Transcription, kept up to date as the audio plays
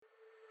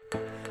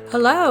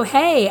Hello,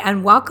 hey,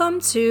 and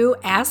welcome to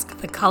Ask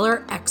the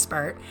Color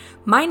Expert.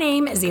 My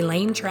name is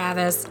Elaine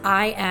Travis.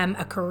 I am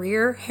a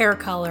career hair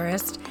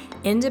colorist,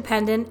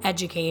 independent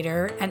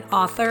educator, and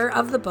author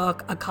of the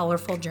book A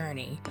Colorful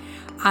Journey.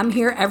 I'm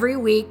here every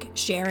week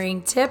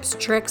sharing tips,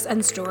 tricks,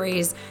 and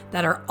stories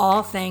that are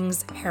all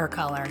things hair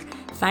color.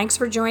 Thanks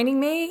for joining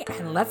me,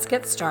 and let's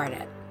get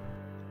started.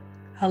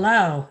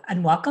 Hello,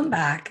 and welcome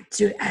back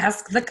to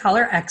Ask the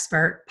Color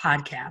Expert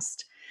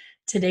podcast.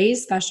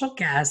 Today's special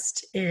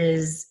guest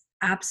is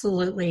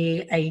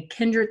absolutely a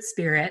kindred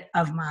spirit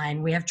of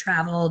mine. We have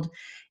traveled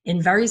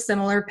in very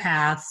similar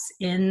paths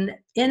in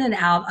and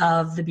out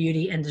of the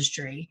beauty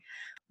industry.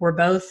 We're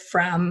both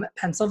from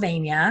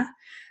Pennsylvania,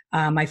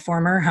 my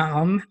former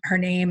home. Her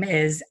name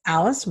is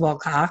Alice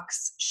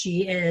Wilcox.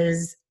 She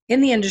is in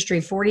the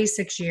industry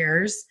 46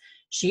 years.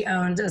 She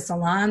owned a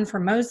salon for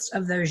most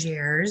of those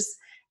years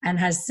and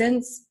has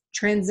since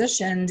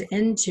transitioned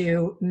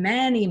into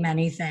many,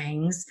 many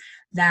things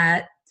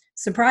that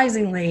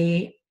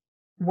surprisingly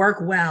work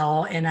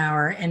well in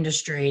our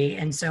industry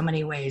in so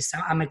many ways. So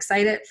I'm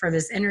excited for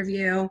this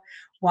interview.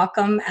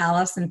 Welcome,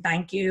 Alice, and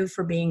thank you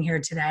for being here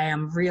today.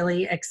 I'm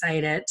really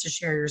excited to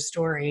share your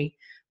story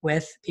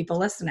with people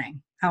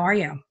listening. How are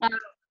you?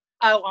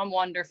 Oh, I'm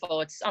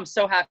wonderful. I'm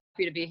so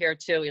happy to be here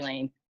too,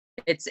 Elaine.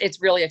 It's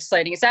really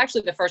exciting. It's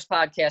actually the first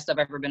podcast I've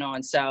ever been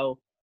on, so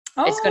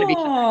it's going to be.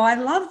 Oh, I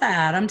love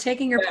that. I'm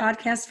taking your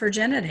podcast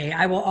virginity.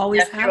 I will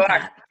always have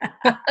that.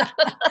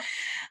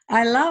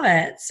 I love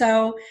it.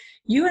 So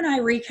you and I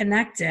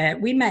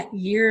reconnected. We met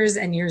years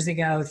and years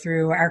ago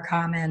through our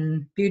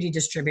common beauty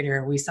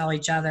distributor. We saw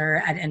each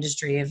other at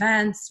industry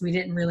events. We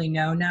didn't really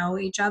know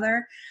each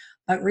other.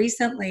 But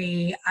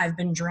recently, I've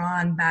been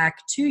drawn back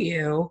to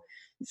you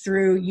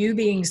through you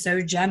being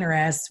so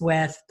generous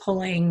with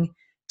pulling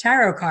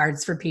tarot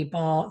cards for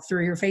people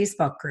through your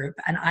Facebook group.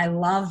 And I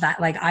love that.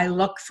 Like, I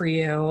look for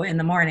you in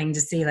the morning to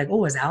see like,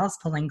 oh, is Alice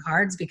pulling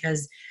cards?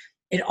 Because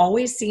it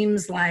always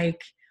seems like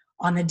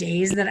on the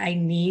days that I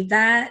need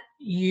that,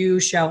 you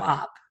show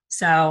up.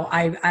 So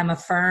I'm a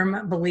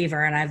firm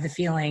believer, and I have the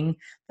feeling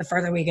the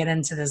further we get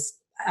into this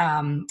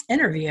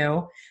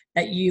interview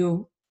that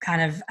you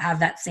kind of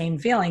have that same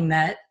feeling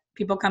that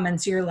people come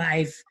into your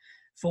life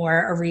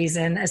for a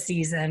reason, a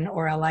season,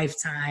 or a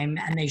lifetime,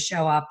 and they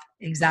show up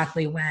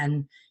exactly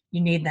when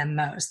you need them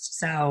most.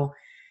 So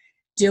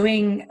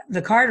doing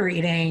the card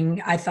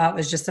reading, I thought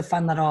was just a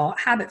fun little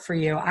habit for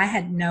you. I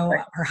had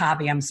or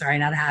hobby, I'm sorry,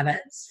 not a habit,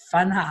 it's a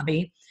fun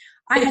hobby.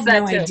 I had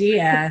no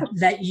idea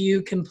that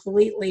you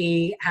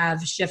completely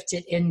have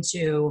shifted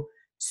into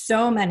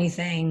so many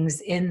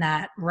things in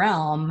that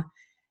realm,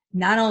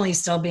 not only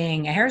still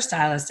being a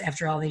hairstylist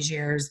after all these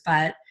years,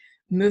 but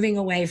moving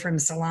away from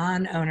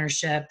salon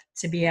ownership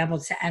to be able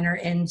to enter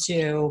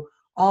into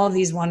all of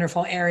these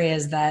wonderful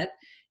areas that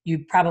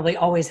you probably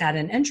always had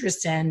an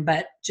interest in,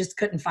 but just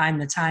couldn't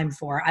find the time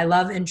for. I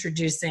love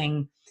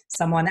introducing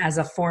someone as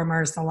a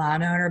former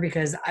salon owner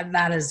because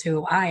that is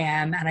who I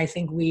am. And I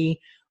think we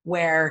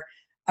wear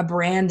a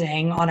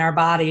branding on our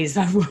bodies.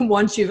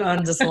 Once you've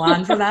owned a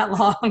salon for that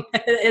long,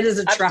 it is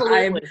a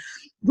tribe.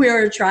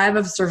 We're a tribe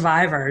of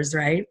survivors,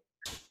 right?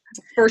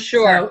 For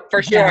sure.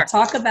 Yeah,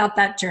 talk about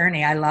that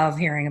journey. I love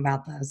hearing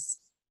about this.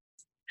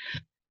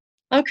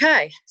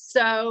 Okay.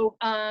 So,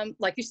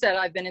 like you said,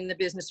 I've been in the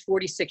business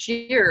 46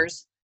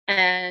 years.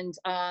 And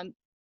right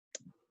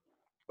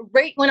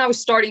when I was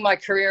starting my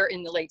career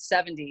in the late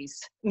 70s,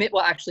 mid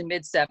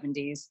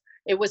 70s,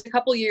 it was a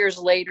couple years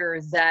later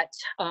that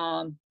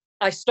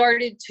I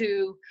started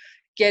to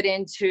get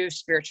into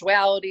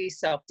spirituality,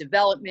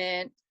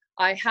 self-development.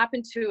 I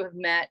happened to have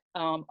met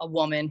a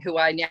woman who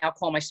I now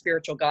call my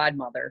spiritual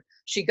godmother.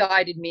 She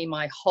guided me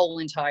my whole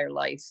entire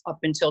life up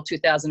until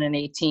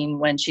 2018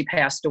 when she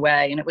passed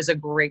away. And it was a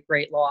great,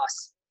 great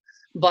loss.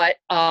 But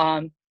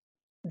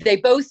they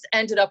both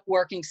ended up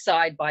working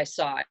side by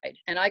side.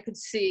 And I could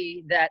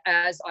see that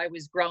as I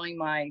was growing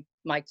my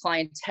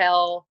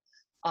clientele,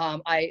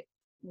 I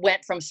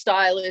went from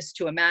stylist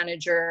to a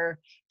manager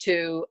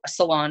to a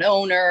salon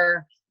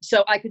owner.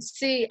 So I could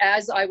see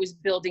as I was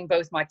building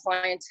both my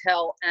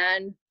clientele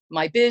and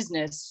my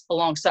business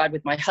alongside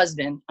with my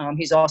husband,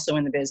 he's also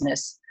in the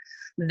business,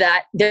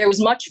 that there was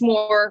much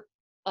more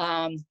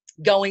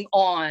going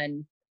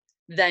on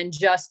than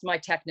just my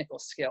technical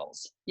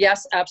skills.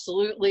 Yes,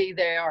 absolutely.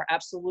 They are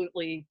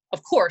absolutely,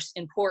 of course,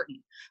 important.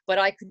 But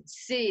I could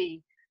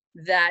see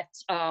that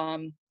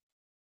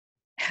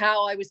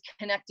how I was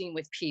connecting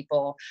with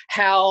people,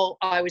 how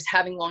I was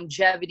having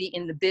longevity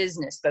in the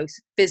business, both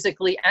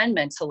physically and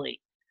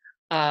mentally,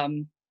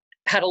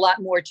 had a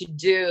lot more to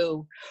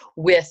do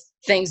with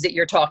things that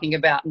you're talking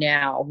about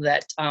now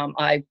that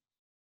I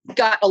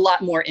got a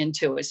lot more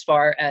into as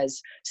far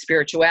as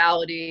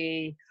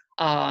spirituality,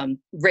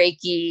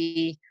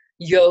 Reiki,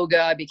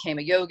 yoga. I became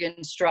a yoga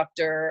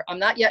instructor. I'm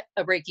not yet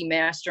a Reiki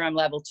master. I'm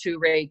level 2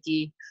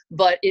 Reiki,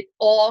 but it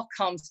all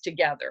comes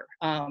together.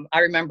 I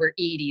remember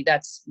Edie,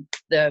 that's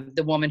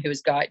the woman who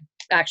has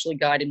actually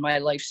guided my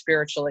life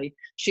spiritually.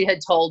 She had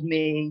told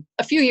me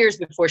a few years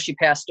before she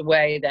passed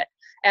away that,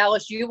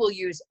 Alice, you will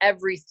use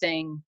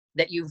everything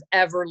that you've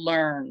ever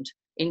learned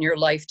in your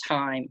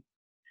lifetime,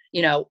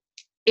 you know,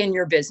 in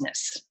your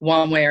business,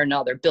 one way or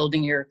another,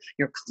 building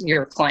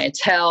your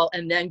clientele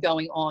and then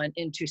going on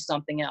into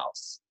something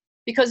else.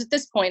 Because at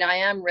this point I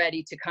am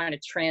ready to kind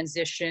of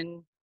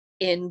transition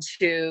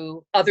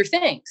into other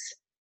things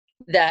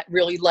that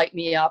really light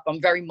me up.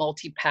 I'm very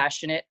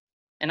multi-passionate,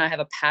 and I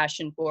have a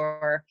passion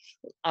for,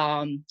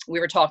 we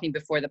were talking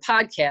before the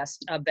podcast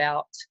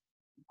about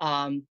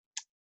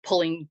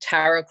pulling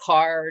tarot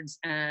cards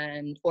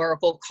and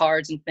oracle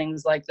cards and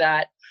things like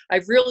that.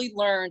 I've really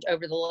learned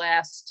over the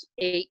last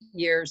 8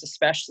 years,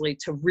 especially,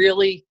 to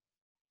really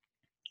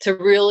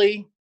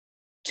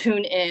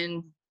tune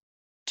in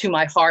to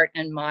my heart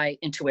and my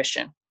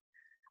intuition.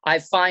 I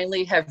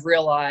finally have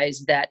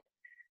realized that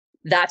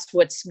that's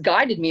what's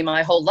guided me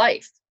my whole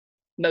life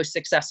most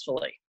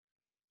successfully.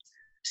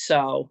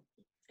 So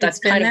that's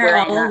kind of where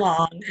I'm at. All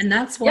along. And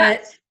that's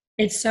what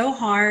it's so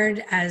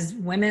hard as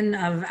women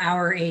of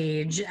our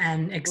age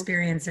and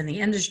experience in the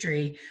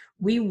industry.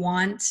 We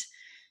want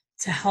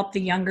to help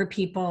the younger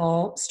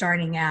people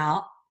starting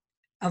out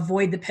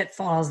avoid the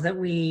pitfalls that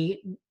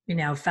we,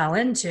 fell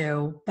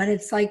into. But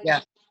it's like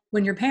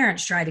when your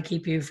parents try to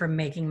keep you from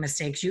making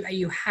mistakes,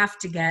 you have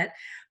to get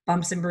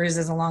bumps and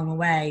bruises along the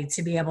way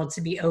to be able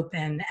to be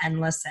open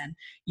and listen.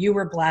 You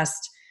were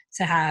blessed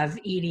to have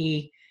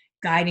Edie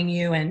guiding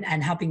you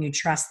and helping you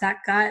trust that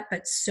gut.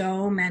 But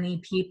so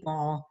many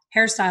people,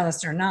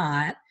 hairstylists or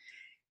not,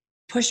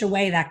 push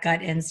away that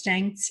gut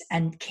instinct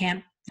and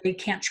they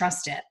can't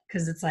trust it,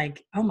 because it's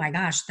like, oh my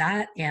gosh,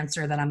 that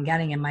answer that I'm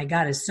getting in my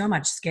gut is so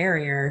much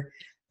scarier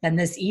than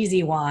this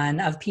easy one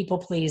of people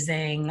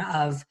pleasing,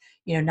 of,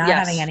 not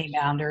having any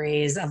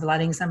boundaries, of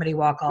letting somebody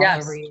walk all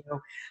over you.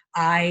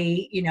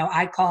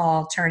 I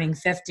call turning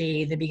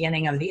 50 the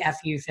beginning of the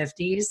FU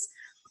 50s,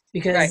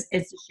 because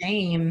it's a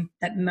shame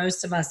that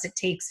most of us, it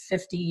takes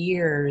 50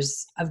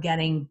 years of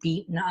getting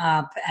beaten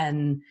up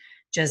and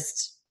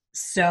just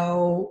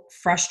so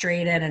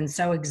frustrated and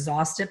so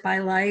exhausted by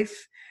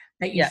life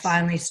that you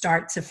finally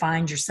start to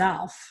find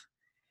yourself.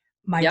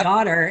 My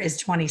daughter is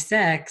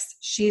 26.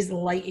 She's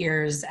light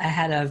years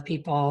ahead of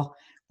people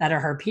that are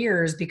her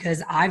peers,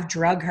 because I've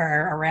drug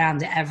her around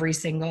to every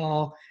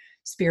single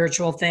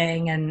spiritual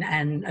thing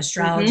and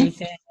astrology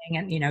thing,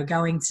 and,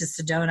 going to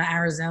Sedona,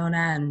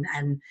 Arizona,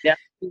 and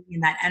being in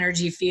that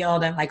energy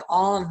field, and like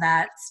all of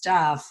that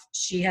stuff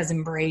she has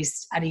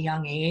embraced at a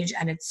young age.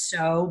 And it's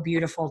so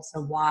beautiful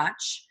to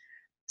watch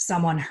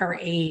someone her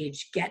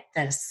age get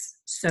this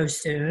so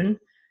soon.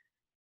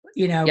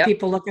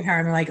 People look at her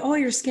and they're like, oh,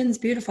 your skin's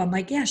beautiful. I'm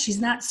like, yeah, she's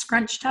not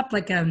scrunched up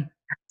like a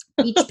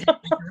peach pit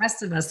like the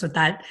rest of us with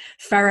that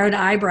furrowed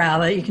eyebrow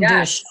that you can do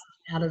a shot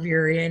out of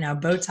your,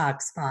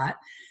 Botox spot.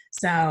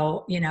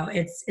 So,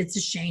 it's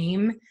a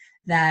shame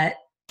that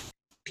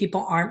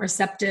people aren't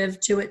receptive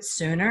to it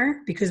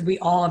sooner, because we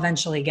all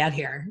eventually get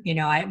here.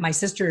 My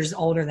sister's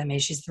older than me.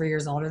 She's 3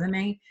 years older than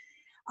me.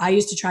 I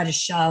used to try to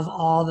shove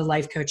all the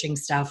life coaching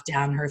stuff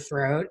down her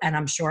throat. And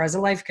I'm sure as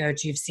a life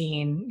coach, you've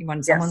seen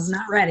when someone's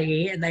not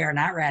ready, they are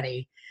not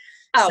ready.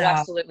 Oh, so,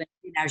 absolutely.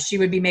 She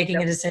would be making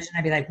a decision.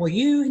 I'd be like, well,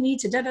 you need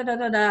to da, da, da,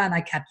 da, da. And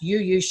I kept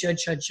you should,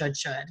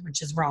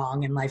 which is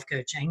wrong in life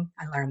coaching.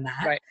 I learned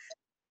that.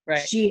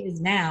 Right. She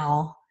is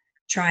now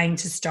trying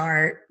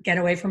to get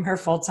away from her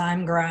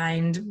full-time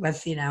grind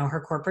with,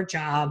 her corporate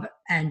job.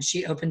 And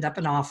she opened up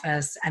an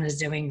office and is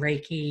doing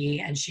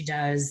Reiki, and she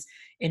does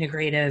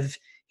integrative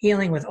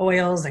healing with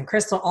oils and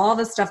crystal. All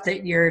the stuff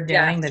that you're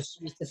doing that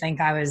she used to think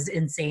I was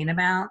insane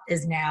about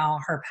is now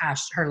her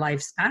passion, her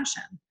life's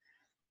passion.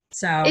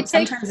 So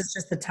sometimes it's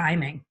just the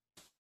timing.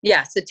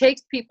 Yes, it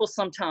takes people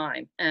some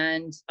time.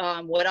 And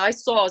what I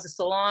saw as a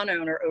salon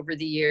owner over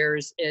the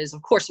years is,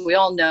 of course, we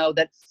all know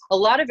that a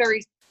lot of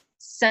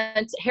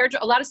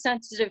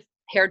sensitive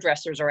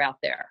hairdressers are out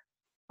there.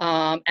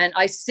 And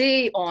I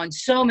see on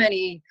so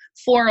many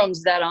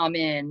forums that I'm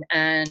in,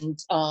 and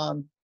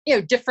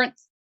different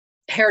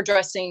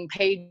hairdressing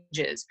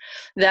pages,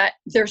 that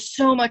there's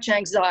so much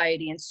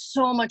anxiety and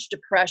so much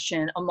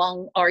depression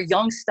among our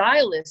young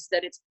stylists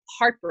that it's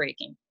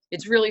heartbreaking.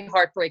 It's really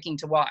heartbreaking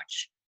to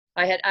watch.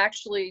 I had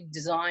actually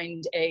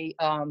designed a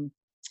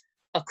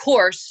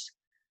course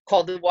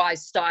called The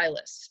Wise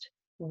Stylist,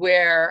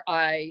 where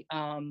I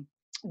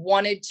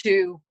wanted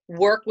to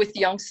work with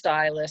young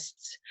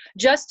stylists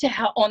just to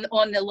help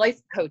on the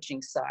life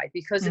coaching side,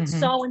 because it's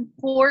so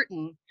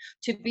important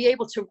to be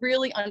able to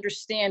really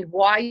understand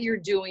why you're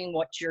doing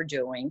what you're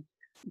doing.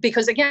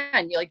 Because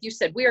again, like you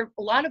said,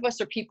 a lot of us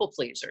are people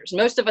pleasers.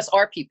 Most of us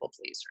are people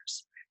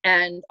pleasers,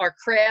 and our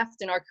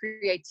craft and our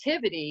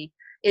creativity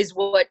is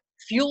what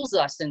fuels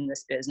us in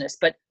this business.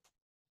 But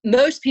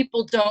most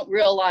people don't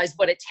realize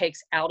what it takes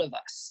out of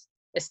us,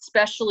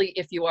 especially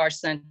if you are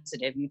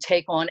sensitive. You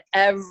take on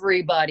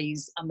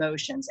everybody's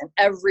emotions and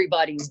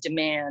everybody's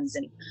demands,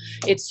 and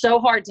it's so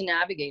hard to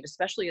navigate,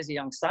 especially as a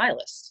young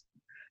stylist.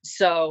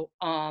 So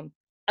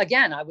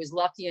again, I was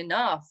lucky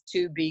enough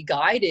to be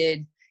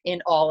guided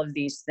in all of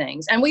these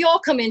things. And we all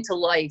come into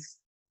life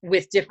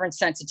with different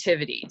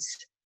sensitivities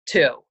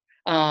too.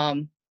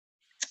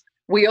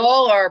 We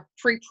all are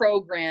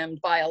pre-programmed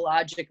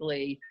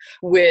biologically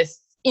with,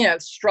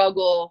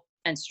 struggle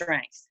and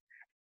strength.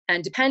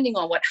 And depending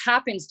on what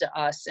happens to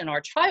us in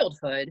our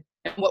childhood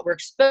and what we're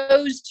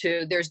exposed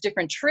to, there's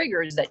different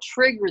triggers that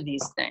trigger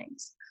these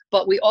things.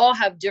 But we all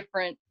have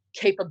different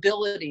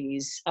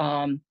capabilities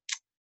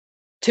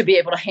to be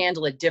able to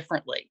handle it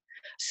differently.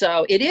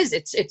 So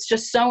it's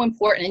just so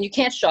important. And you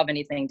can't shove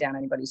anything down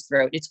anybody's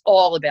throat. It's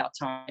all about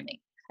timing.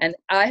 And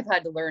I've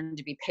had to learn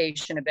to be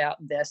patient about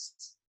this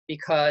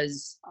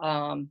because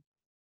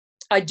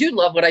I do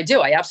love what I do.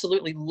 I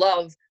absolutely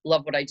love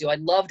what I do. I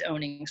loved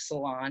owning a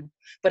salon,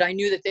 but I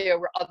knew that there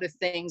were other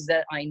things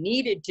that I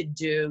needed to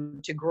do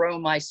to grow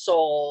my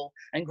soul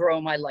and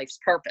grow my life's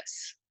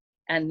purpose.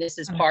 And this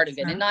is part of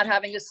it. And not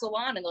having a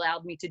salon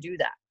allowed me to do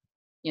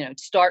that,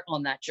 start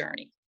on that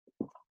journey.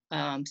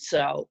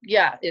 So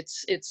yeah,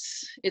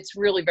 it's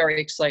really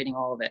very exciting,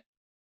 all of it.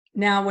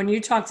 Now, when you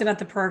talked about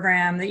the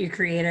program that you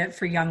created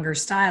for younger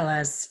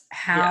stylists,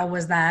 how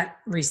was that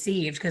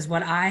received? Because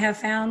what I have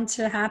found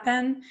to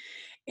happen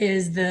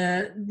is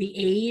the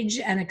age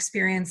and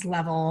experience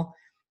level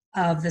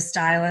of the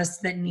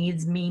stylist that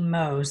needs me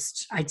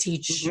most. I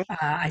teach,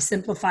 I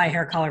simplify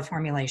hair color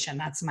formulation.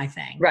 That's my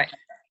thing. Right.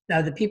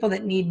 So the people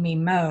that need me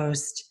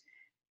most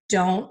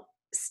don't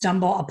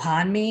stumble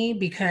upon me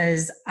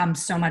because I'm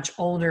so much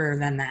older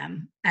than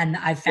them. And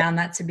I found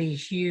that to be a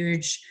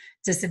huge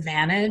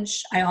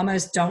disadvantage. I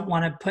almost don't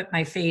want to put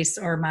my face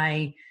or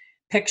my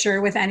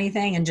picture with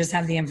anything and just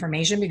have the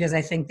information because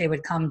I think they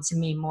would come to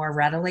me more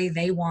readily.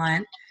 They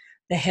want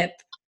the hip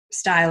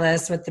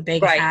stylist with the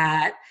big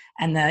hat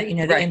and the,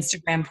 the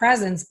Instagram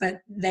presence, but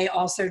they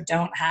also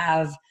don't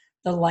have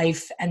the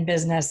life and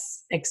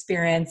business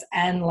experience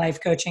and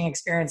life coaching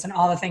experience and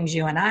all the things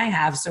you and I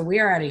have. So we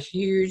are at a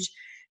huge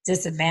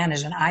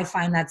disadvantage. And I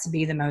find that to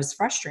be the most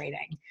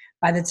frustrating.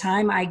 By the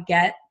time I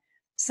get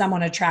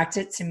someone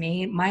attracted to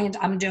me,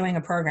 I'm doing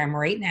a program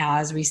right now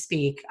as we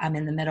speak. I'm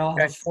in the middle of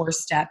a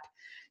 4-step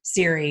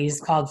series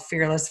called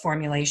Fearless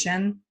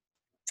Formulation.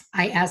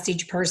 I asked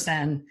each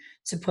person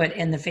to put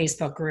in the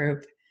Facebook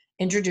group,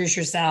 introduce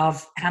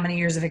yourself, how many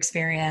years of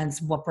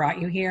experience, what brought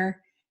you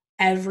here.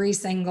 Every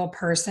single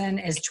person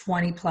is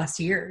 20 plus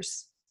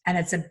years. And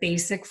it's a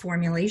basic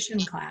formulation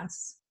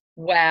class.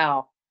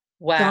 Wow.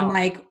 So I'm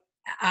like,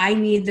 I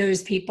need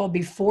those people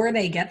before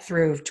they get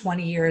through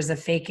 20 years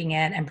of faking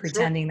it and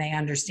pretending they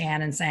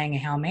understand and saying a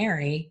Hail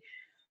Mary.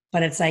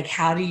 But it's like,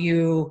 how do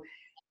you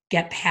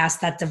get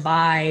past that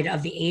divide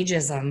of the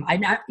ageism?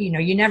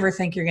 You never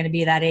think you're going to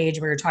be that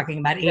age where you're talking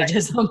about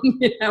ageism.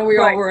 We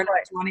all were in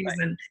our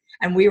 20s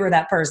and we were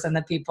that person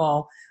that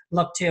people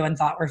looked to and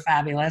thought were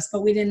fabulous,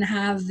 but we didn't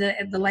have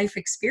the life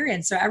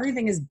experience. So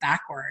everything is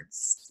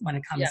backwards when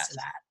it comes to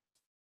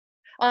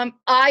that.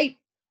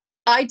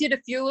 I did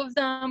a few of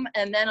them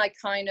and then I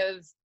kind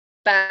of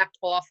backed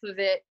off of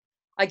it.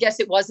 I guess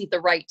it wasn't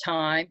the right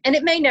time, and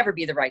it may never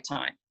be the right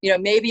time.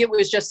 Maybe it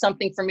was just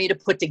something for me to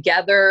put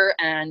together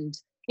and,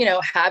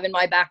 have in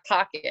my back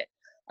pocket.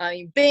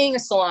 Being a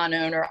salon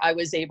owner, I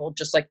was able,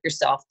 just like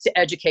yourself, to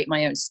educate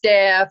my own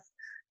staff.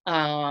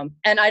 And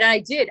I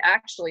did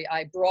actually,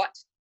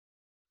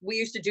 we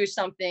used to do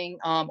something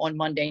on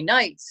Monday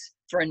nights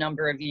for a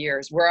number of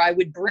years where I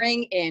would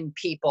bring in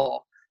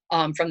people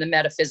from the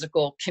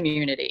metaphysical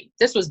community.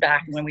 This was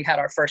back when we had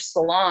our first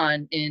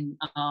salon in,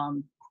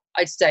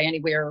 I'd say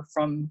anywhere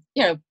from,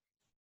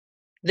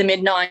 the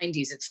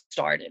mid-90s it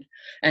started.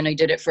 And I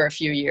did it for a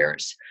few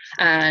years.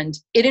 And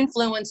it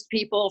influenced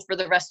people for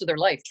the rest of their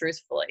life,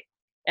 truthfully.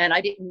 And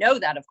I didn't know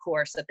that, of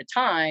course, at the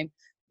time.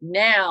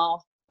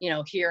 Now,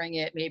 hearing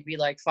it maybe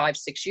like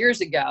 5-6 years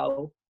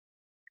ago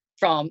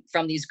from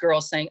these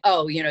girls saying,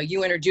 oh,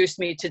 you introduced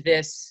me to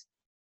this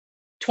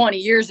 20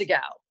 years ago,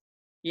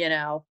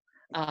 now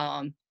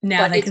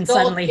they can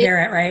suddenly hear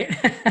it, right?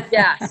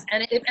 Yes.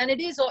 And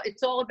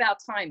it's all about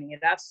timing. It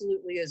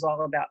absolutely is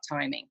all about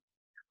timing.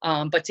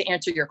 But to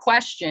answer your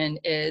question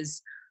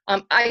is,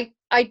 I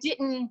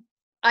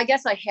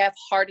guess I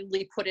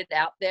half-heartedly put it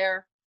out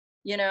there,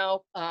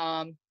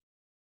 and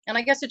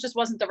I guess it just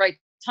wasn't the right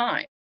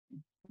time,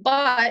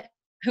 but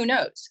who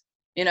knows,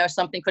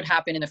 something could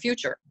happen in the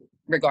future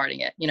regarding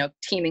it,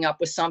 teaming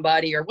up with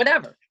somebody or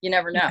whatever, you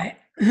never know. Right.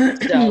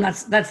 So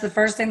that's the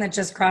first thing that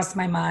just crossed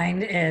my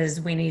mind is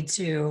we need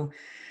to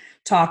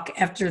talk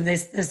after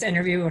this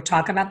interview. We'll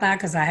talk about that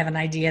because I have an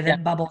idea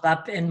that bubbled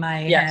up in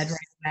my head right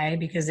away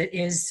because it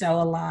is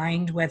so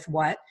aligned with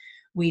what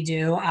we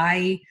do.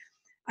 I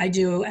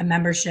do a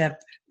membership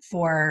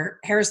for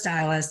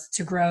hairstylists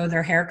to grow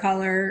their hair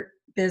color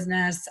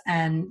business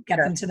and get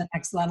them to the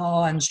next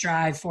level and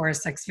strive for a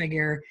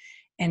 6-figure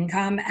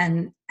income.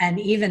 And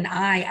even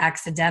I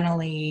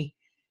accidentally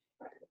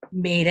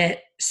made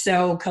it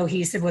so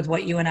cohesive with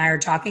what you and I are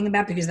talking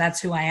about because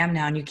that's who I am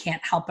now. And you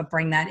can't help but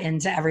bring that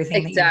into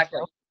everything. Exactly.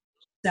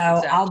 That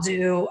you do. So I'll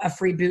do a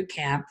free boot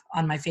camp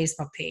on my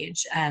Facebook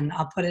page and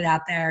I'll put it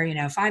out there,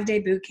 5-day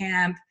boot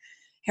camp,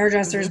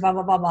 hairdressers, blah,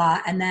 blah, blah,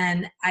 blah. And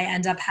then I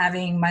end up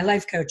having my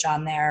life coach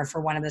on there for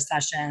one of the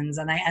sessions.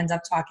 And I end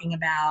up talking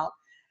about,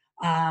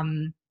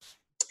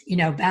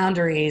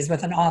 boundaries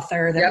with an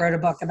author that wrote a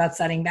book about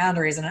setting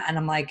boundaries. And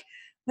I'm like,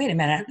 wait a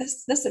minute,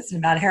 this isn't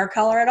about hair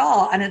color at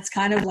all. And it's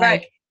kind of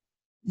like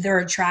they're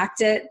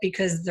attracted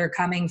because they're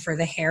coming for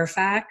the hair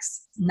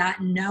facts,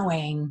 not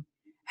knowing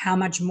how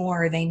much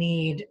more they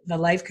need the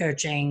life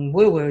coaching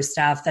woo-woo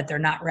stuff that they're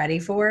not ready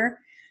for.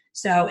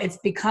 So it's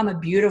become a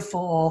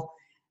beautiful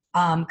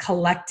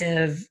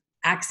collective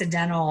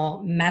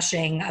accidental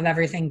meshing of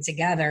everything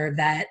together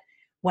that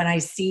when I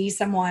see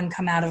someone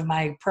come out of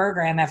my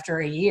program after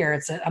a year,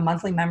 it's a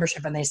monthly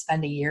membership and they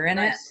spend a year in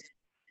it,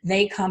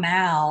 they come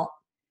out,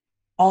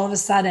 all of a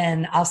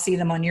sudden I'll see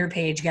them on your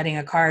page getting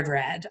a card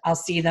read. I'll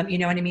see them, you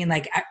know what I mean?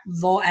 Like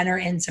they'll enter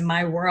into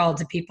my world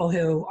to people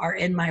who are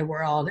in my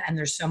world, and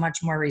they're so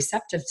much more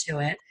receptive to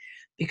it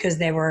because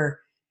they were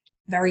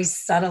very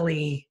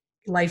subtly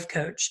life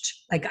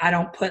coached. Like I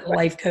don't put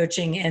life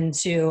coaching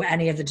into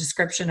any of the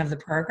description of the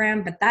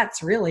program, but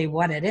that's really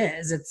what it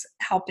is. It's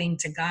helping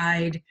to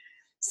guide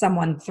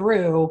someone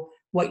through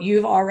what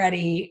you've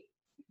already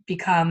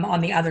become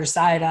on the other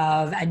side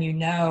of, and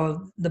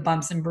the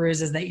bumps and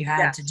bruises that you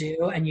had to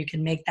do, and you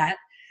can make that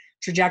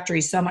trajectory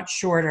so much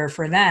shorter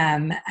for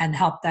them and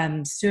help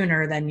them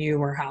sooner than you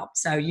were helped.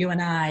 So you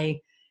and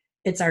I,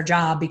 it's our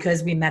job,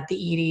 because we met the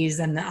Edie's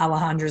and the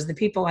Alejandras, the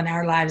people in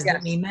our lives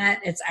that we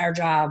met, it's our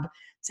job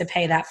to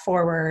pay that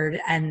forward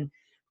and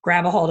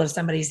grab a hold of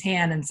somebody's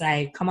hand and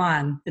say, come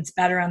on, it's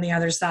better on the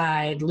other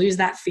side, lose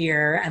that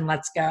fear, and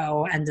let's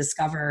go and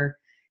discover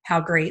how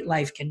great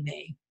life can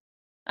be.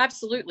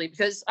 Absolutely.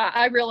 Because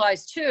I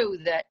realize too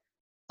that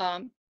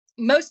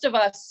most of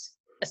us,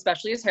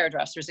 especially as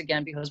hairdressers,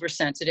 again, because we're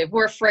sensitive,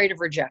 we're afraid of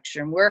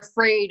rejection. We're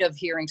afraid of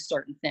hearing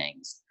certain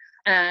things.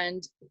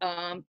 And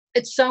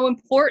it's so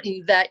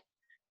important that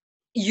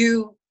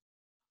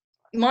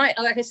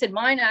like I said,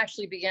 mine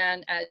actually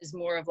began as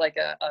more of like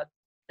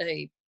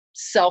a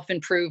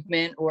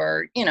self-improvement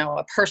or,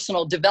 a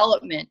personal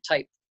development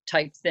type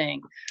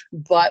thing.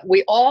 But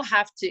we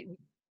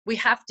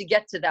have to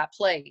get to that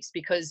place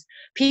because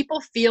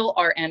people feel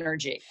our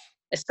energy,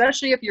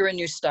 especially if you're a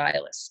new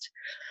stylist.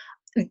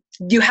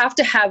 You have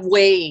to have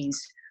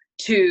ways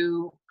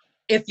to,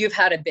 if you've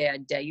had a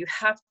bad day, you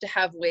have to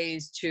have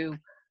ways to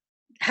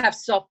have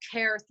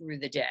self-care through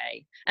the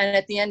day. And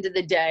at the end of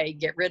the day,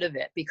 get rid of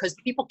it, because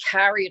people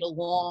carry it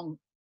along,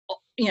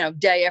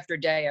 day after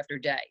day after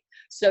day.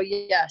 So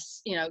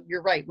yes,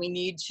 you're right. We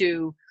need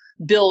to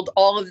build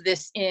all of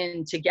this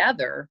in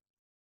together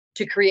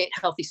to create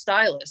healthy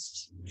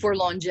stylists for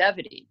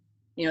longevity.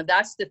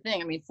 That's the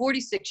thing.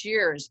 46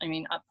 years,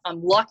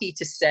 I'm lucky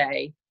to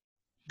say,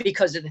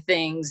 because of the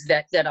things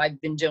that I've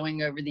been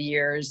doing over the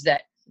years,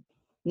 that,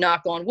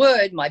 knock on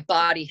wood, my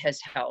body has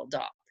held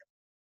up,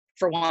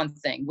 for one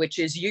thing, which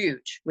is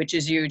huge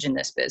in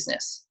this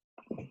business.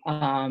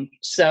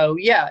 So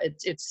yeah,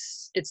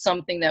 it's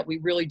something that we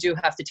really do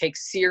have to take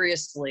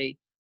seriously.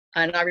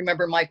 And I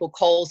remember Michael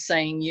Cole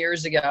saying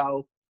years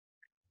ago,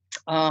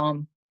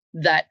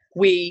 that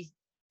we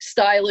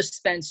stylists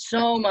spend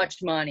so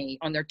much money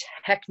on their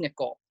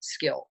technical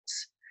skills.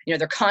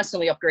 They're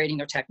constantly upgrading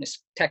their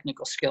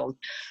technical skills,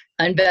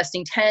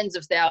 investing tens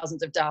of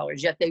thousands of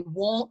dollars, yet they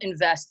won't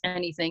invest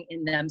anything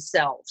in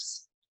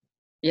themselves.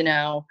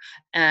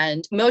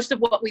 And most of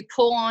what we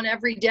pull on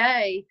every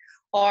day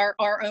are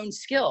our own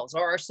skills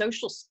or our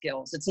social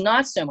skills. It's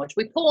not so much.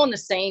 We pull on the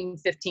same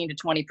 15 to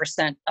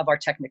 20% of our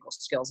technical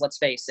skills. Let's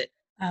face it.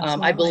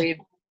 I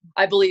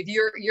believe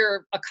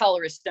you're a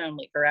colorist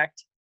only,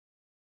 correct?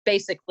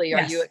 Basically,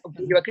 yes.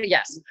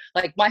 Yes.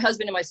 Like my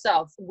husband and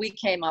myself, we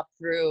came up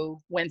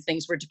through when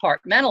things were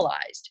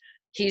departmentalized.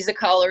 He's a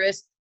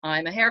colorist,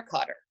 I'm a hair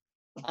cutter.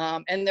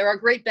 And there are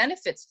great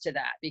benefits to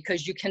that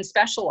because you can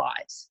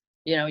specialize,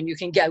 and you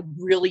can get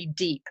really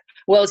deep.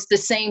 Well, it's the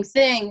same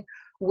thing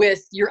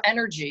with your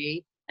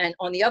energy, and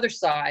on the other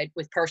side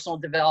with personal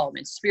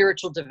development,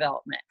 spiritual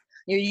development.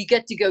 You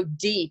get to go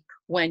deep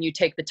when you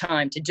take the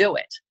time to do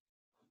it.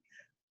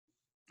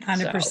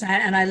 100%.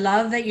 And I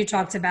love that you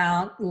talked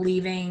about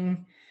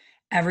leaving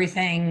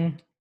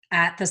everything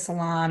at the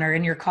salon or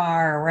in your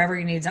car or wherever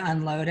you need to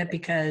unload it,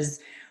 because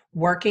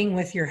working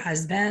with your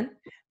husband,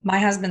 my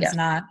husband's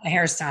not a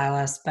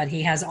hairstylist, but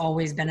he has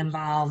always been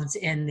involved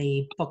in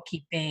the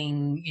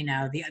bookkeeping,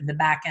 the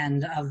back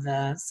end of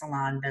the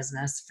salon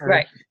business.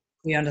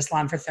 We owned a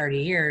salon for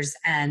 30 years.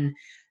 And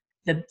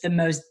the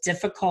most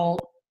difficult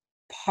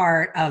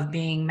part of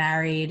being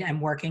married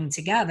and working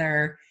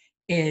together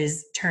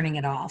is turning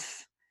it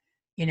off.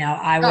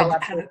 I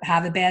would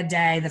have a bad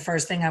day. The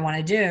first thing I want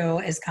to do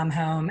is come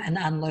home and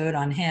unload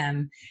on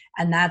him.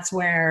 And that's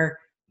where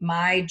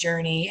my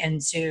journey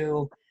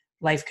into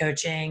life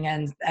coaching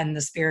and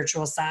the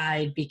spiritual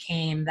side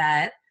became,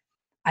 that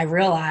I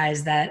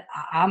realized that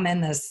I'm in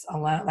this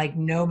alone. Like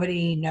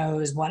nobody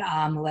knows what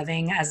I'm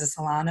living as a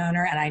salon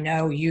owner. And I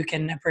know you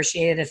can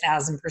appreciate it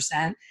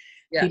 1,000%.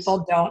 Yes.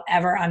 People don't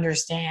ever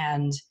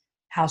understand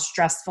how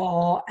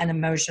stressful and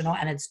emotional,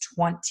 and it's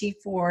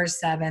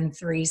 24/7,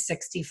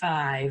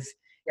 365.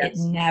 Yes. It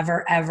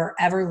never, ever,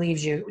 ever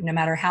leaves you. No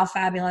matter how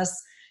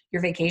fabulous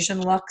your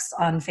vacation looks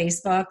on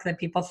Facebook that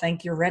people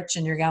think you're rich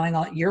and you're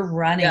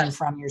running Yes.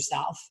 from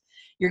yourself.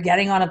 You're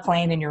getting on a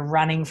plane and you're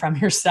running from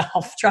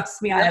yourself.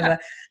 Trust me, Yeah.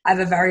 I have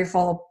a very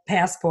full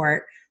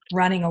passport,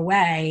 running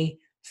away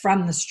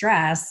from the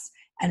stress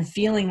and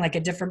feeling like a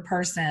different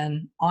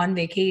person on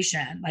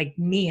vacation, like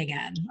me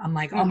again. I'm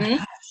like, oh my Mm-hmm.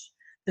 gosh,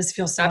 this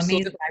feels so amazing.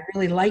 Absolutely. I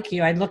really like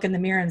you. I'd look in the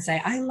mirror and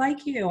say, I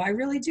like you. I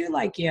really do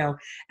like you.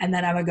 And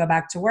then I would go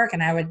back to work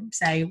and I would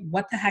say,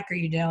 what the heck are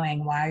you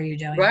doing? Why are you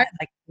doing Right. it?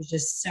 Like, it was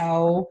just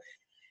so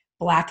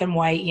black and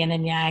white, yin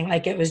and yang.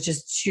 Like, it was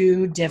just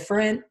too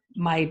different.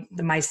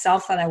 The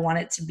myself that I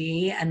wanted to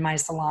be and my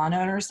salon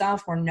owner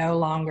self were no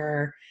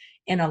longer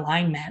in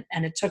alignment.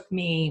 And it took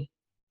me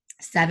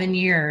 7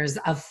 years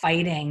of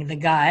fighting the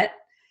gut,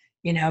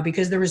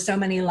 because there were so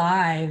many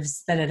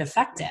lives that it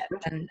affected,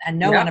 and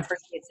no Yeah. one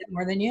appreciates it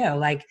more than you.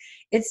 Like,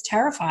 it's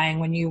terrifying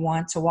when you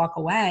want to walk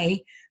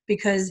away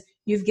because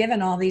you've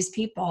given all these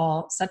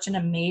people such an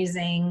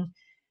amazing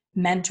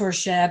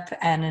mentorship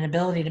and an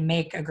ability to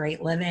make a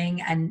great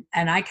living. And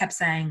I kept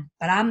saying,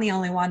 but I'm the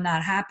only one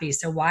not happy.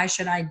 So why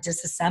should I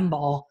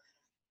disassemble,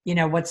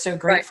 what's so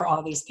great Right. for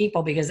all these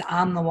people, because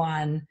I'm the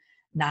one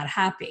not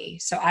happy.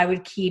 So I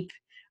would keep,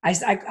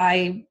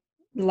 I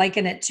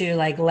liken it to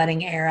like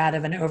letting air out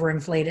of an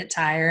overinflated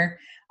tire.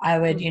 I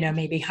would, Mhm.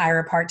 maybe hire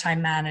a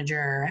part-time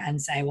manager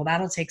and say, well,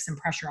 that'll take some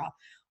pressure off.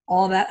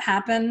 All that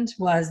happened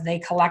was they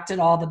collected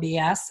all the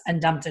BS and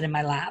dumped it in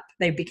my lap.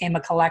 They became a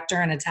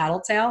collector and a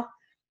tattletale.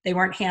 They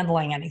weren't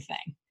handling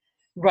anything.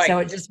 So Right.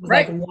 it just was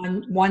like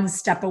Right. one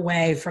step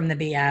away from the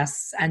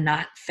BS and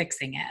not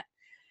fixing it.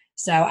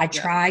 So I Yeah.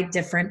 tried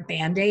different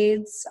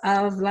band-aids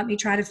of let me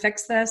try to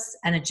fix this.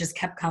 And it just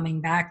kept coming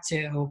back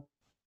to,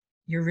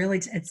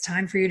 it's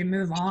time for you to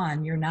move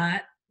on. You're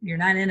not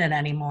in it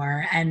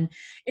anymore. And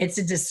it's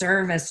a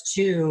disservice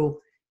to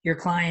your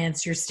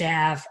clients, your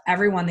staff,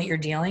 everyone that you're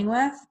dealing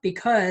with,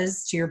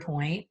 because to your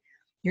point,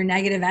 your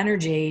negative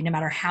energy, no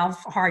matter how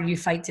hard you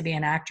fight to be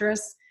an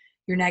actress,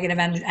 your negative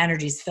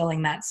energy is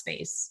filling that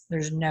space.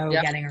 There's no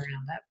Yep. getting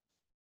around it.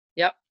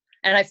 Yep.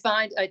 And I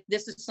find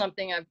this is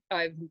something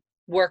I've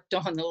worked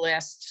on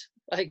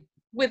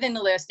within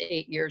the last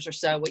 8 years or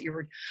so. What you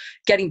were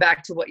getting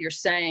back to what you're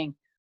saying,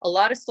 a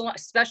lot of salon,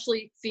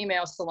 especially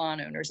female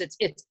salon owners,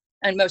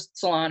 and most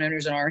salon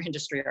owners in our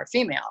industry are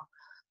female.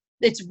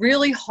 It's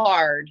really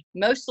hard.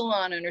 Most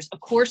salon owners,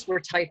 of course, we're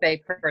type A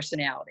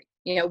personality.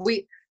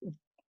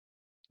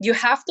 You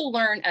have to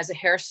learn as a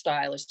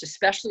hairstylist,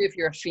 especially if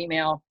you're a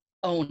female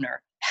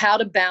owner, how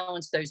to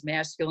balance those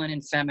masculine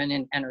and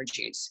feminine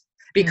energies,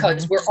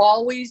 because Mm-hmm.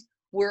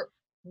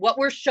 what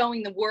we're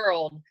showing the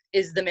world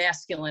is the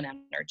masculine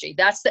energy.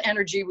 That's the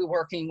energy we're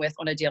working with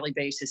on a daily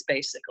basis,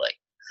 basically.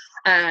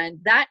 And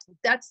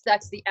that's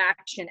the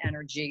action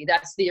energy.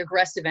 That's the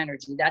aggressive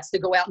energy. That's the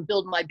go out and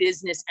build my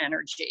business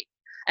energy.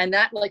 And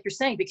that, like you're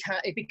saying,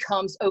 it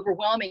becomes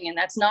overwhelming. And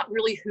that's not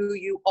really who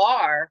you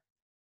are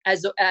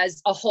as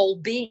a whole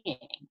being.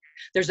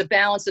 There's a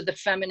balance of the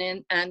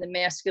feminine and the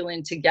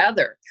masculine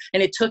together.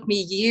 And it took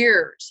me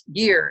years.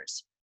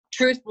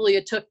 Truthfully,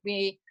 it took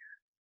me,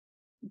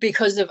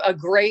 because of a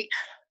great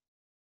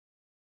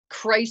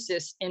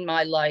crisis in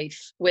my life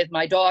with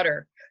my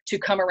daughter, to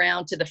come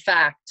around to the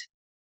fact,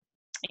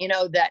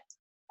 that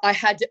I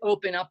had to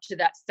open up to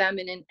that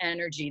feminine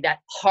energy, that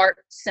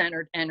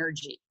heart-centered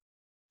energy,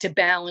 to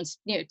balance,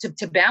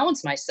 to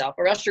balance myself,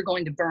 or else you're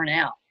going to burn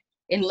out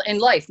in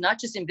life, not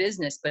just in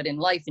business, but in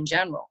life in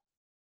general.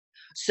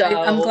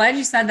 I'm So glad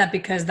you said that,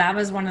 because that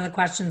was one of the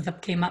questions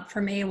that came up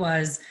for me.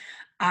 Was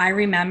I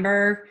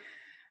remember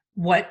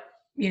what,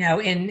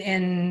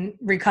 in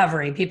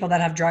recovery, people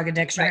that have drug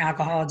addiction or right,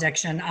 alcohol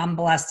addiction. I'm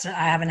blessed.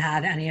 I haven't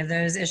had any of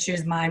those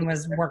issues. Mine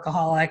was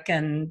workaholic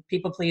and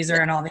people pleaser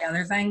yeah, and all the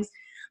other things.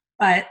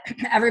 But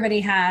everybody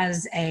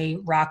has a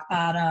rock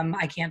bottom,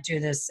 I can't do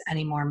this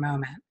anymore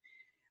moment.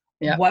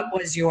 yeah. What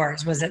was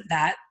yours? Was it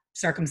that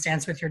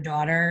circumstance with your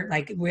daughter?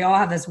 Like, we all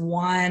have this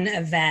one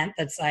event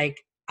that's like,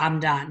 I'm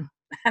done.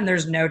 And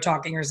there's no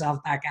talking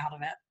yourself back out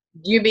of it.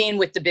 You mean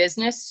with the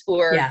business,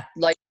 or Yeah.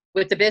 like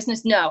with the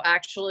business? No,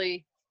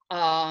 actually,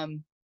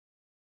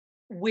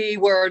 we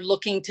were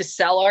looking to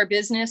sell our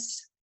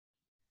business,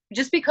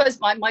 just because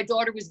my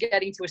daughter was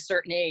getting to a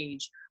certain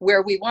age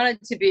where we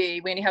wanted to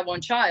be. We only have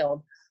one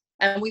child,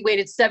 and we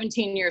waited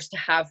 17 years to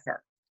have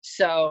her.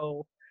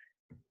 So,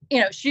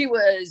 she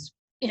was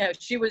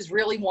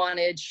really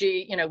wanted.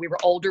 We were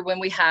older when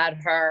we had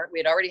her. We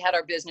had already had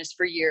our business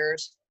for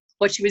years,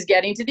 but she was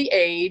getting to the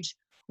age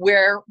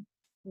where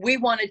we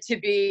wanted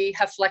to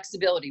have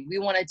flexibility. We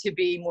wanted to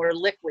be more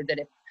liquid, that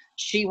if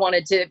she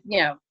wanted to,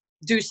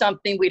 do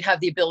something, we'd have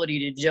the ability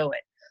to do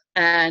it.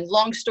 And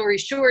long story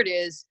short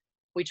is,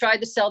 we tried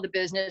to sell the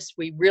business.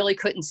 We really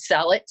couldn't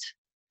sell it.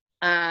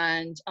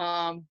 And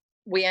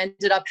we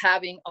ended up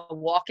having a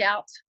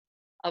walkout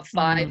of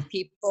 5 Mm.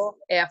 people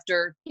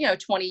after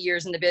 20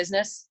 years in the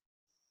business.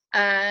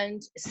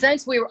 And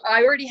since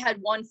I already had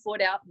one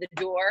foot out the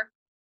door,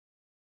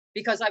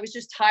 because I was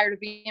just tired of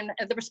being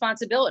the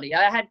responsibility.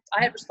 I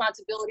had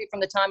responsibility from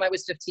the time I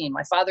was 15.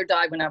 My father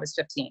died when I was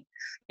 15.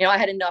 I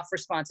had enough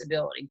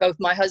responsibility. Both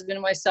my husband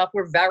and myself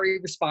were very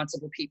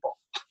responsible people,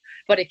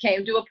 but it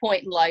came to a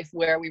point in life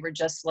where we were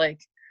just like,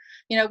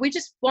 we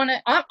just want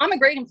to, I'm a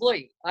great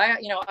employee. I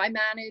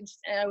managed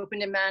and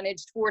opened and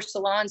managed 4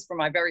 salons for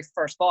my very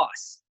first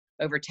boss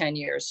over 10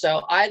 years.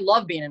 So I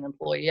love being an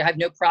employee. I have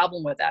no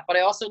problem with that, but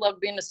I also love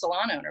being a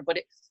salon owner. But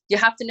you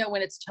have to know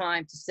when it's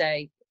time to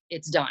say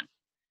it's done.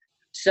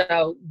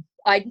 So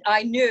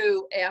I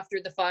knew after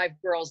the 5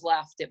 girls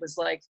left, it was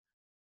like,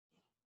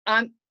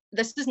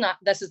 this is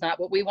not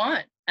what we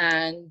want.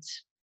 And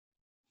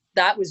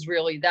that was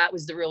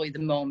the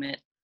moment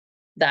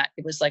that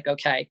it was like,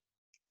 okay,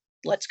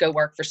 let's go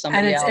work for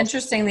somebody else. And it's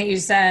interesting that you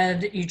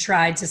said you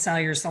tried to sell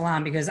your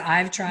salon, because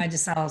I've tried to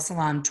sell a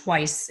salon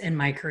twice in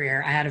my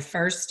career. I had a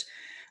first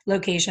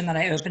location that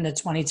I opened at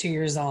 22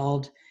 years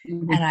old.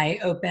 Mm-hmm. And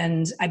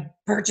I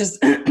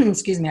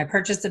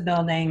purchased a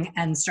building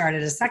and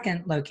started a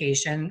second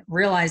location,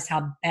 realized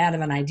how bad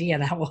of an idea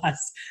that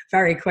was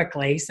very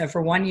quickly. So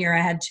for 1 year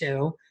I had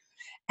 2.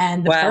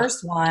 And the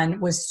first one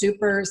was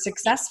super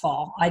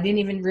successful. I didn't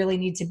even really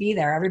need to be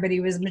there.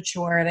 Everybody was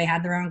mature. They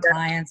had their own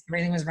clients.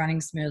 Everything was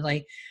running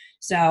smoothly.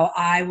 So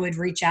I would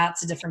reach out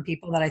to different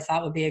people that I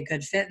thought would be a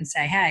good fit and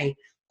say, hey,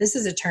 this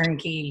is a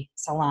turnkey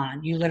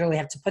salon. You literally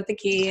have to put the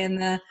key in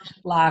the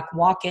lock,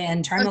 walk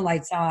in, turn the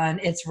lights on.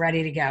 It's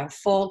ready to go.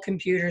 Full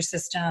computer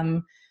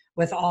system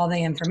with all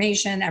the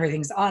information.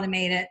 Everything's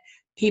automated.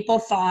 People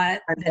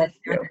thought that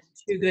it was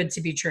too good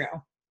to be true.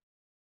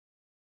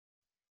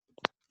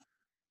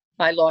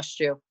 I lost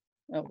you.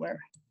 Oh, where?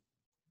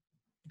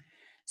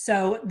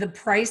 So the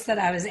price that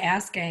I was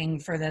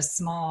asking for this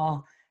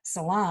small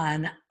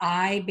salon,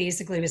 I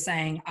basically was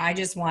saying, I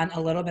just want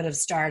a little bit of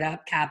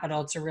startup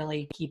capital to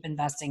really keep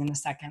investing in the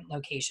second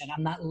location.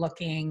 I'm not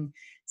looking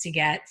to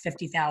get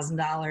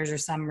 $50,000 or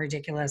some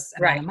ridiculous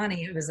amount of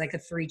money. It was like a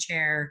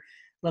 3-chair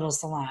little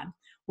salon.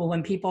 Well,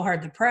 when people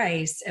heard the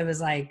price, it was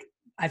like,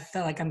 I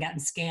felt like I'm getting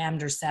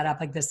scammed or set up,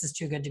 like this is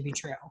too good to be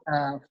true.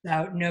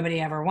 So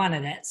nobody ever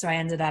wanted it. So I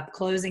ended up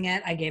closing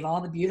it. I gave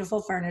all the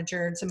beautiful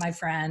furniture to my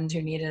friend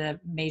who needed a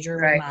major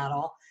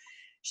remodel.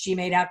 She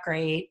made out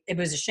great. It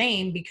was a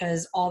shame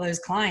because all those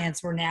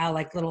clients were now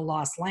like little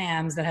lost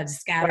lambs that had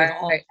scattered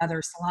all the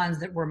other salons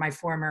that were my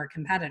former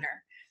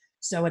competitor.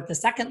 So at the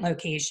second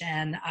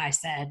location, I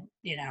said,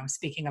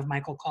 speaking of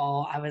Michael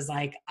Cole, I was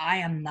like, I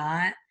am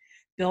not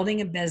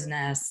building a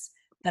business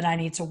that I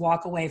need to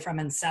walk away from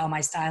and sell my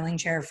styling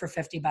chair for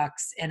 $50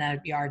 in a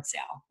yard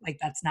sale. Like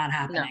that's not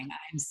happening. No.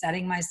 I'm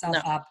setting myself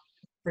up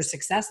for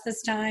success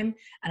this time.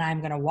 And I'm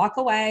going to walk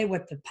away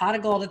with the pot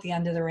of gold at the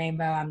end of the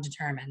rainbow. I'm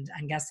determined.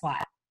 And guess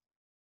what?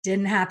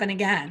 Didn't happen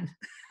again.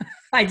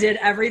 I did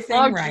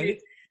everything right.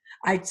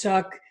 I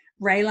took,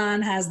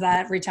 Raylon has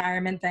that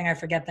retirement thing. I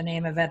forget the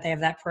name of it. They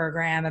have that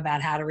program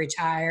about how to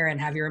retire and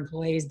have your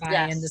employees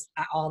buy into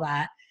all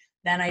that.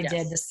 Then I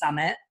did the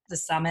summit. The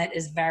summit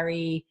is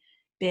very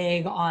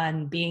big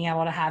on being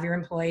able to have your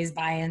employees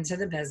buy into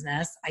the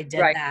business. I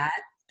did that.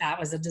 That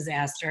was a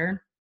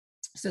disaster.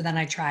 So then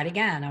I tried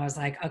again. I was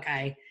like,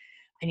 okay,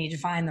 I need to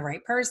find the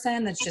right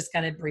person that's just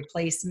going to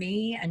replace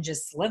me and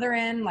just slither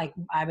in like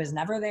I was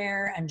never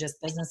there and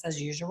just business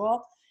as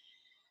usual.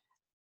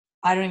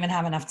 I don't even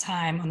have enough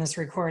time on this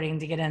recording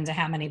to get into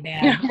how many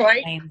bad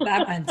things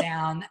that went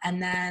down.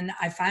 And then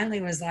I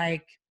finally was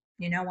like,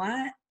 you know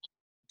what?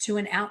 To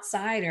an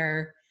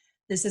outsider,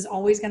 this is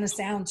always going to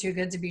sound too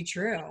good to be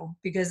true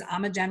because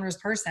I'm a generous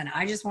person.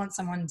 I just want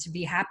someone to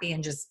be happy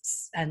and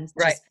just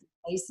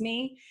replace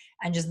me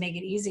and just make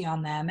it easy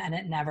on them. And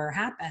it never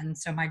happened.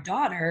 So my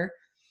daughter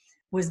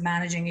was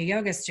managing a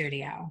yoga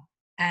studio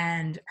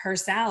and her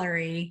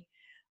salary,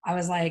 I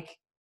was like,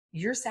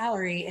 your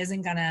salary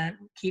isn't going to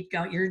keep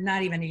going. You're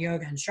not even a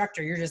yoga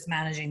instructor. You're just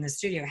managing the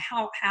studio.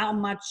 How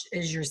much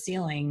is your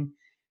ceiling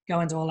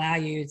going to allow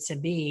you to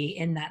be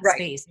in that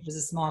space? It was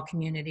a small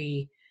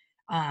community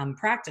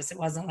practice. It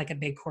wasn't like a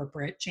big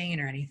corporate chain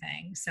or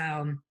anything.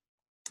 So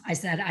I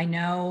said, I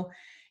know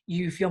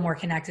you feel more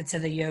connected to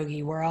the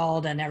yogi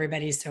world and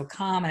everybody's so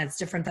calm and it's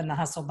different than the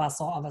hustle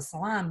bustle of a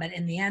salon. But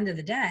in the end of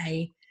the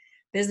day,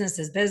 business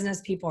is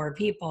business, people are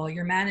people.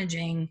 You're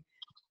managing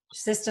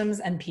systems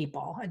and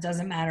people. It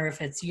doesn't matter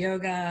if it's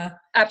yoga,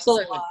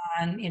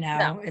 salon,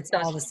 it's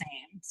all the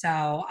same.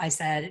 So I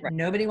said,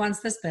 nobody wants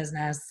this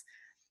business.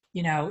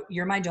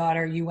 You're my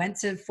daughter. You went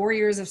to 4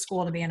 years of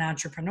school to be an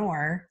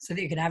entrepreneur so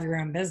that you could have your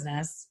own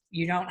business.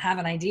 You don't have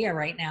an idea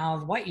right now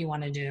of what you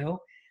want to do.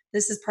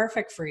 This is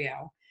perfect for you.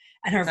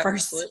 And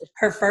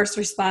her first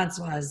response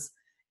was,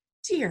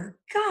 dear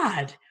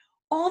God,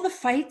 all the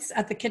fights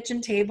at the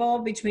kitchen table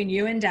between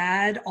you and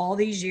Dad all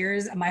these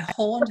years and my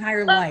whole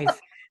entire life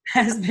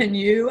has been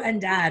you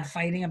and Dad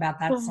fighting about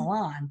that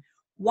salon.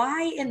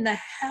 Why in the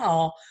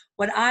hell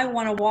would I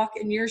want to walk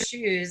in your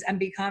shoes and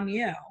become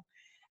you?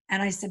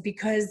 And I said,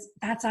 because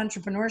that's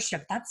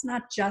entrepreneurship. That's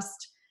not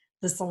just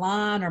the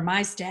salon or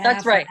my staff.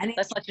 That's right.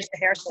 That's not just a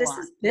hair salon.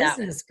 This is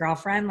business,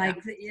 girlfriend. Like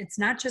it's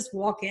not just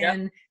walk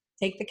in,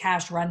 take the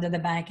cash, run to the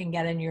bank and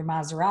get in your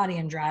Maserati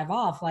and drive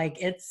off.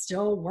 Like, it's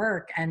still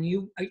work. And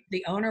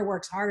the owner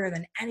works harder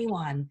than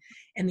anyone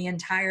in the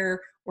entire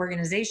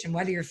organization,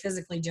 whether you're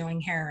physically doing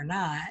hair or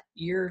not,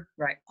 you're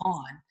Right.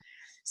 on.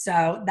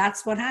 So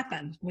that's what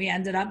happened. We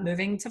ended up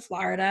moving to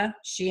Florida.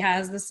 She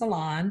has the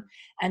salon,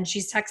 and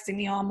she's texting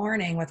me all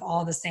morning with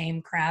all the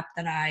same crap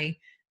that I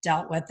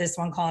dealt with. This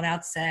one called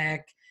out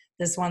sick.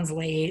 This one's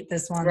late.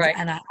 This one's, Right.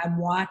 and I'm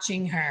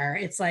watching her.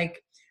 It's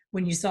like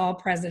when you saw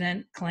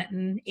President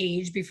Clinton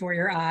age before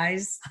your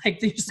eyes,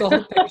 like you saw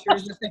the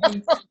pictures of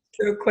him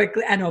so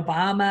quickly, and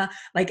Obama,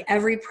 like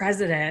every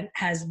president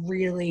has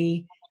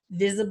really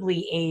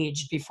visibly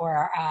aged before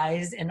our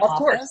eyes in office.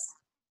 Course.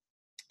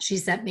 She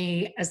sent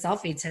me a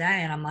selfie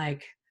today, and I'm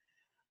like,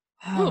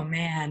 oh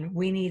man,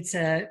 we need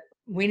to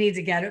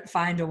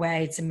find a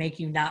way to make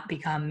you not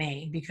become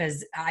me,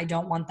 because I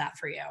don't want that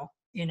for you.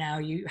 You know,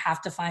 you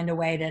have to find a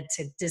way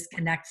to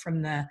disconnect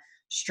from the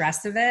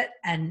stress of it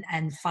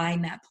and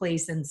find that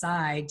place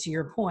inside, to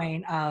your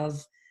point,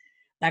 of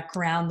that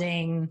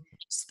grounding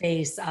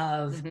space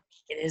of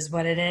it is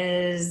what it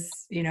is,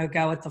 you know,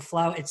 go with the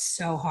flow. It's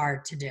so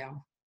hard to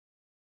do.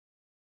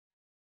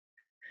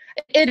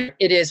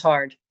 It is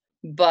hard,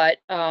 but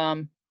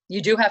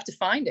you do have to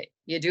find it.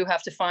 You do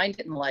have to find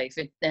it in life,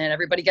 and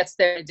everybody gets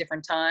there at a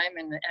different time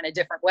and a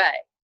different way,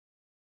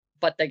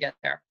 but they get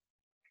there.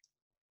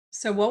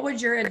 So what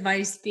would your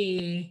advice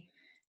be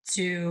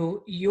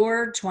to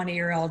your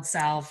 20-year-old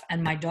self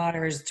and my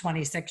daughter's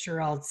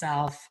 26-year-old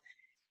self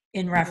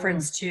in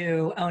reference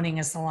to owning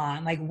a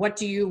salon? Like, what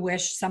do you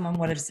wish someone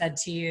would have said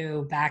to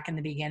you back in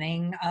the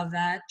beginning of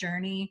that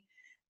journey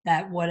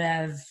that would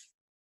have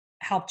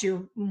helped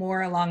you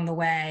more along the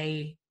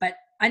way? But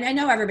I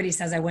know everybody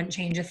says I wouldn't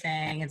change a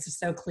thing. It's just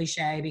so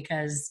cliche,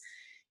 because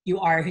you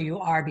are who you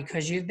are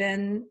because you've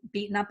been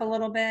beaten up a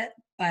little bit.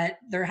 But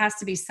there has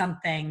to be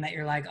something that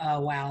you're like,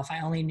 oh, wow, if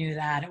I only knew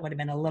that, it would have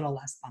been a little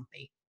less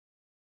bumpy.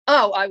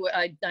 Oh,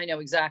 I know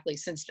exactly,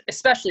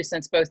 especially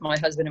since both my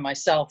husband and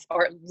myself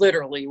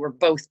we're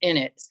both in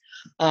it.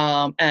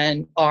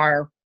 And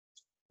our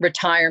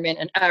retirement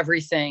and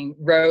everything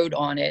rode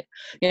on it.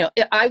 You know,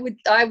 I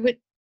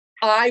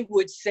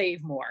would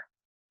save more.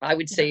 I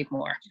would save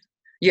more.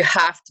 You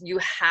have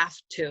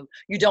to.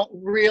 You don't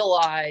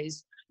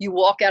realize you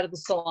walk out of the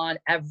salon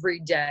every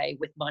day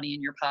with money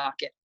in your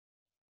pocket.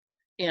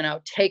 You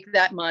know, take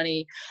that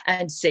money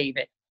and save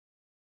it.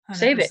 100%.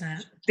 Save it.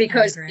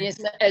 Because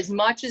as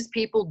much as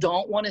people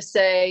don't want to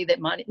say that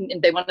money,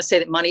 they want to say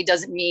that money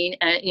doesn't mean,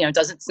 you know,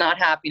 it's not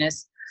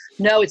happiness.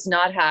 No, it's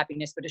not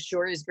happiness, but it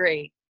sure is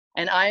great.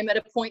 And I'm at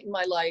a point in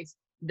my life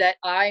that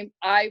I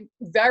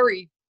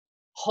very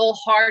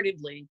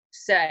wholeheartedly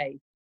say,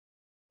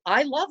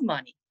 I love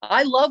money.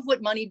 I love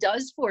what money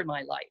does for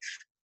my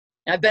life.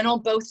 And I've been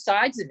on both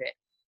sides of it.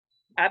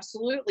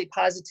 Absolutely,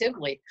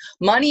 positively.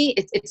 Money,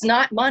 it's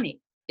not money.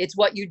 It's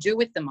what you do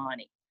with the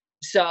money.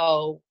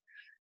 So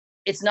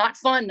it's not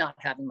fun not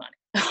having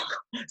money.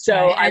 So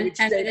right. I would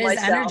say it is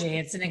myself, energy.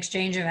 It's an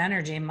exchange of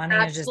energy. Money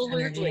is just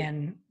energy.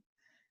 And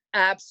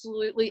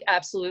absolutely,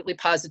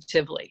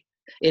 positively,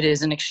 it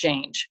is an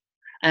exchange.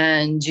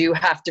 And you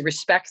have to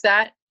respect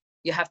that.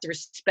 You have to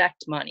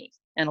respect money.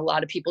 And a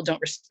lot of people don't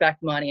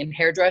respect money. And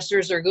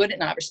hairdressers are good at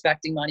not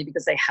respecting money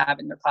because they have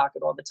it in their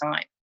pocket all the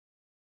time.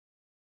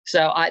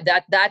 So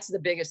that's the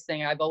biggest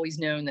thing. I've always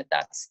known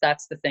that's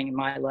the thing in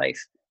my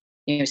life.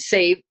 You know,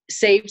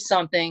 save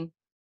something.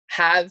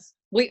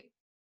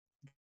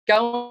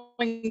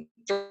 Going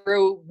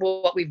through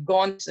what we've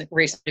gone through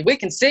recently, we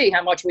can see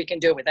how much we can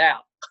do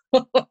without.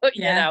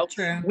 You know,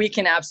 true. We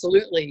can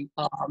absolutely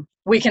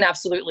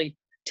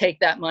take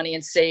that money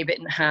and save it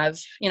and have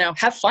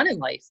fun in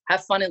life.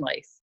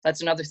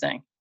 That's another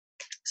thing.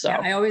 So yeah,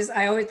 I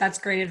always, that's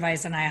great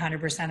advice. And I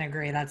 100%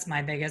 agree. That's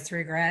my biggest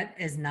regret,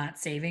 is not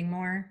saving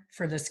more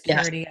for the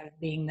security of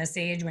being this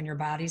age, when your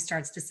body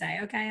starts to say,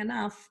 okay,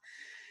 enough.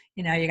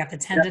 You know, you got the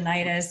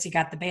tendonitis, you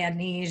got the bad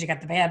knees, you got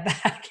the bad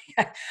back.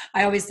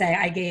 I always say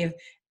I gave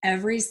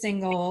every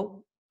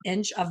single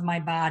inch of my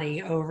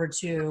body over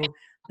to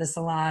the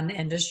salon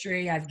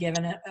industry. I've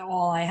given it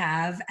all I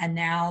have. And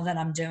now that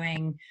I'm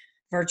doing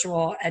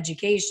virtual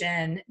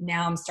education,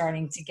 now I'm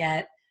starting to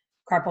get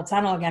carpal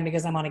tunnel again,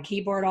 because I'm on a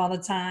keyboard all the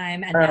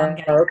time. And now I'm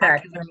getting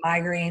ocular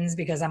migraines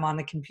because I'm on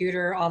the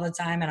computer all the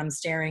time and I'm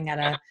staring at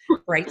a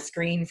bright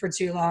screen for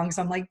too long.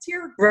 So I'm like,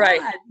 dear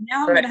God,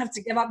 now I'm going to have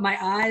to give up my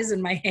eyes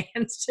and my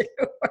hands too.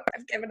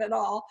 I've given it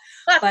all.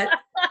 But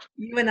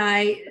you and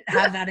I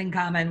have that in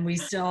common. We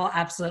still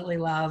absolutely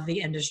love the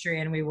industry,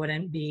 and we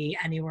wouldn't be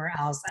anywhere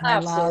else. And I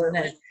love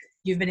that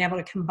you've been able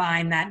to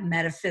combine that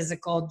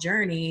metaphysical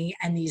journey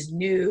and these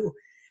new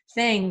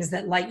things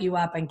that light you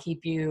up and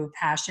keep you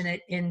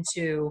passionate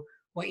into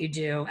what you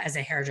do as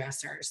a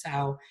hairdresser.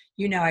 So,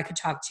 you know, I could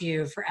talk to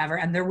you forever,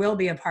 and there will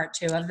be a part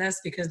 2 of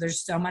this, because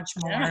there's so much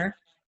more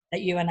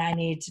that you and I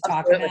need to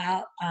talk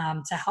about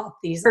to help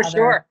these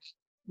other,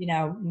 you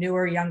know,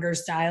 newer, younger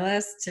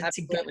stylists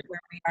to get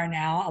where we are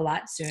now a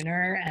lot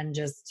sooner, and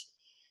just,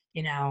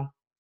 you know,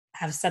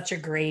 have such a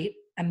great,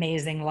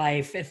 amazing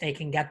life if they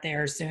can get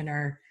there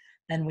sooner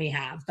than we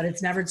have. But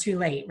it's never too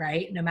late,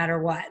 right? No matter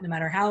what, no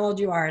matter how old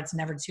you are, it's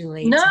never too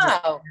late to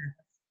just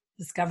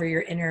discover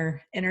your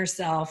inner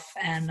self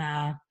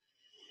and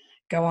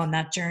go on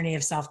that journey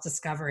of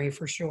self-discovery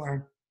for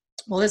sure.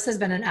 Well, this has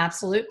been an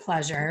absolute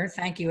pleasure.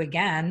 Thank you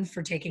again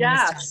for taking this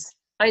time.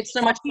 I had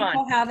so much fun.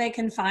 Tell people how they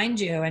can find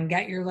you and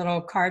get your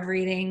little card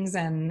readings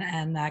and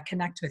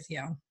connect with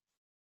you.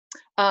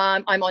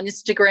 I'm on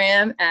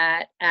Instagram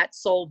at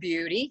Soul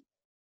Beauty,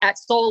 at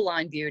Soul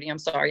Line Beauty. I'm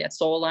sorry, at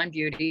Soul Line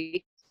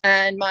Beauty.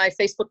 And my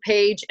Facebook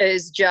page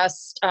is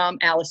just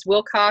Alice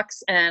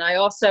Wilcox. And I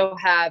also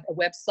have a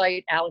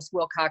website,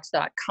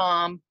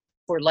 alicewilcox.com,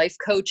 for life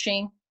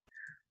coaching.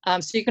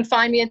 So you can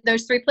find me in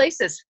those 3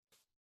 places.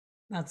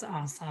 That's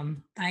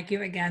awesome. Thank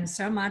you again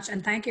so much.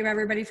 And thank you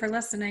everybody for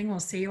listening.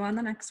 We'll see you on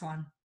the next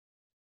one.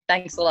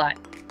 Thanks a lot.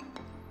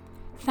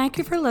 Thank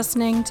you for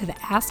listening to the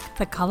Ask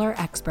the Color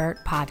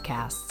Expert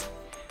podcast.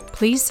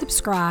 Please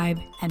subscribe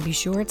and be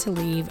sure to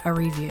leave a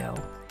review.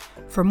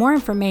 For more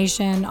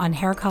information on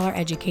hair color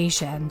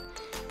education,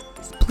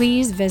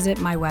 please visit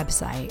my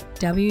website,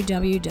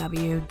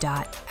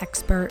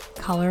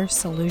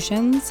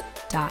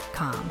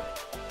 www.expertcolorsolutions.com.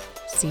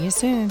 See you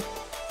soon.